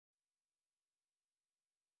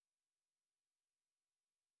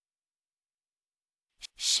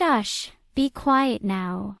Shush, be quiet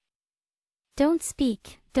now. Don't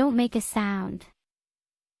speak, don't make a sound.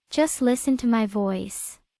 Just listen to my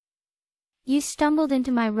voice. You stumbled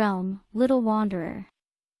into my realm, little wanderer.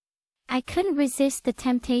 I couldn't resist the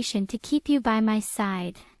temptation to keep you by my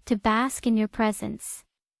side, to bask in your presence.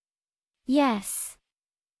 Yes.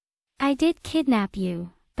 I did kidnap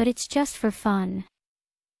you, but it's just for fun.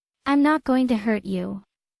 I'm not going to hurt you.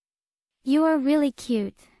 You are really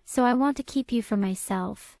cute, so I want to keep you for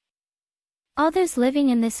myself. Others living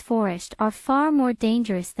in this forest are far more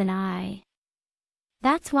dangerous than I.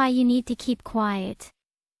 That's why you need to keep quiet.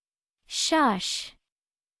 Shush.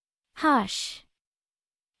 Hush.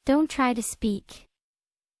 Don't try to speak.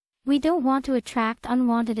 We don't want to attract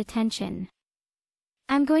unwanted attention.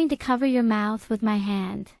 I'm going to cover your mouth with my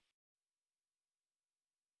hand.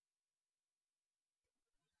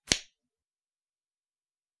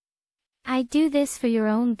 I do this for your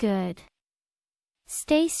own good.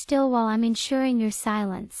 Stay still while I'm ensuring your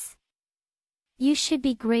silence. You should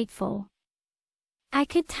be grateful. I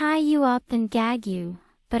could tie you up and gag you,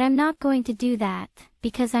 but I'm not going to do that,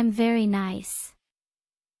 because I'm very nice.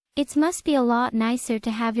 It must be a lot nicer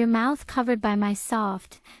to have your mouth covered by my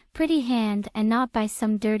soft, pretty hand and not by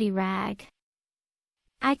some dirty rag.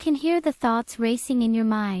 I can hear the thoughts racing in your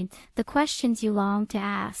mind, the questions you long to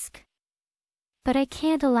ask. But I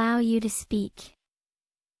can't allow you to speak.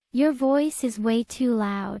 Your voice is way too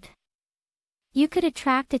loud. You could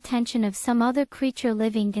attract attention of some other creature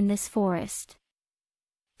living in this forest.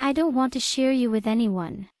 I don't want to share you with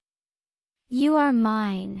anyone. You are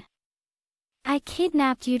mine. I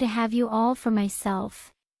kidnapped you to have you all for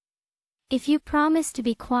myself. If you promise to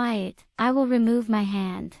be quiet, I will remove my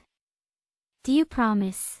hand. Do you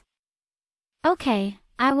promise? Okay,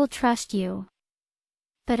 I will trust you.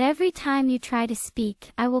 But every time you try to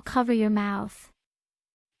speak, I will cover your mouth.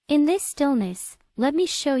 In this stillness, let me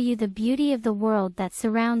show you the beauty of the world that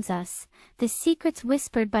surrounds us, the secrets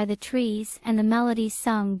whispered by the trees and the melodies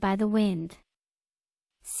sung by the wind.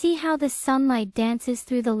 See how the sunlight dances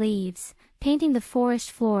through the leaves, painting the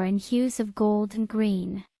forest floor in hues of gold and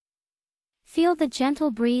green. Feel the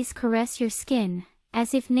gentle breeze caress your skin,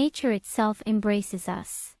 as if nature itself embraces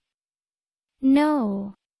us.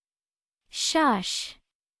 No. Shush.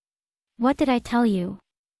 What did I tell you?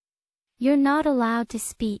 You're not allowed to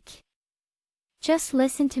speak. Just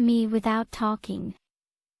listen to me without talking.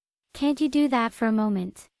 Can't you do that for a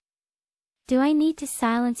moment? Do I need to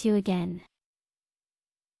silence you again?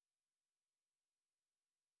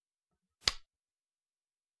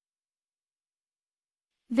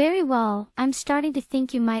 Very well, I'm starting to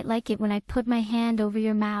think you might like it when I put my hand over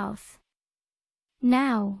your mouth.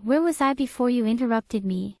 Now, where was I before you interrupted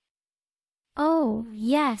me? Oh,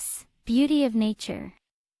 yes, beauty of nature.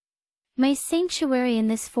 My sanctuary in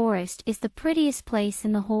this forest is the prettiest place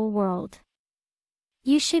in the whole world.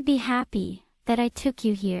 You should be happy that I took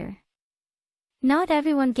you here. Not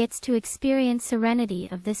everyone gets to experience serenity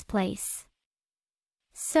of this place.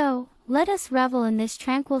 So, let us revel in this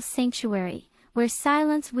tranquil sanctuary, where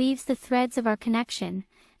silence weaves the threads of our connection,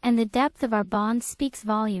 and the depth of our bond speaks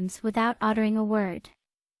volumes without uttering a word.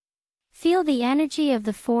 Feel the energy of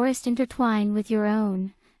the forest intertwine with your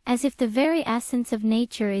own, as if the very essence of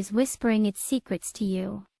nature is whispering its secrets to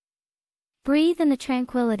you. Breathe in the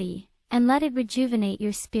tranquility, and let it rejuvenate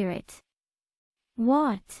your spirit.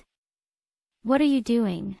 What? What are you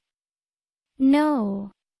doing?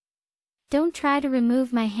 No. Don't try to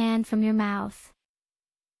remove my hand from your mouth.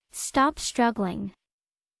 Stop struggling.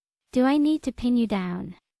 Do I need to pin you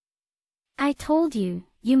down? I told you,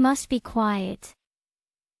 you must be quiet.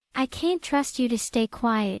 I can't trust you to stay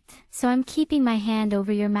quiet, so I'm keeping my hand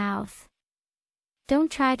over your mouth.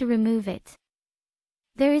 Don't try to remove it.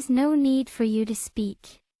 There is no need for you to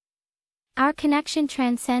speak. Our connection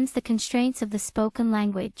transcends the constraints of the spoken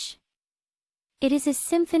language. It is a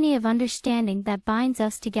symphony of understanding that binds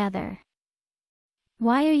us together.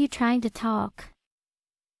 Why are you trying to talk?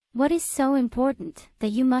 What is so important that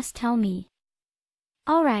you must tell me?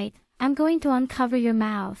 All right, I'm going to uncover your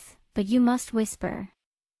mouth, but you must whisper.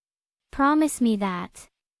 Promise me that.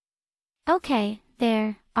 Okay,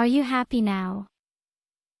 there, are you happy now?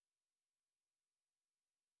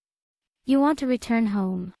 You want to return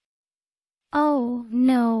home? Oh,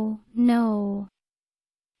 no, no.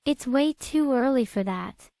 It's way too early for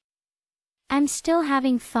that. I'm still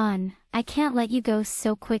having fun, I can't let you go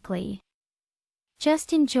so quickly.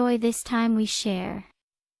 Just enjoy this time we share.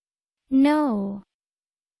 No.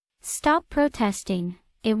 Stop protesting,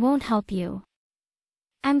 it won't help you.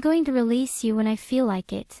 I'm going to release you when I feel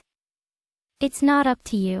like it. It's not up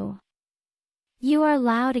to you. You are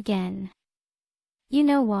loud again. You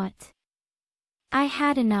know what? I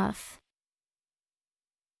had enough.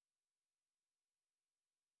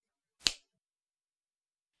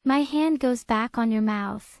 My hand goes back on your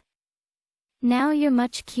mouth. Now you're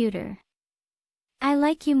much cuter. I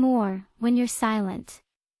like you more when you're silent.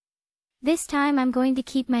 This time I'm going to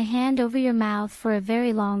keep my hand over your mouth for a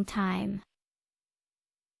very long time.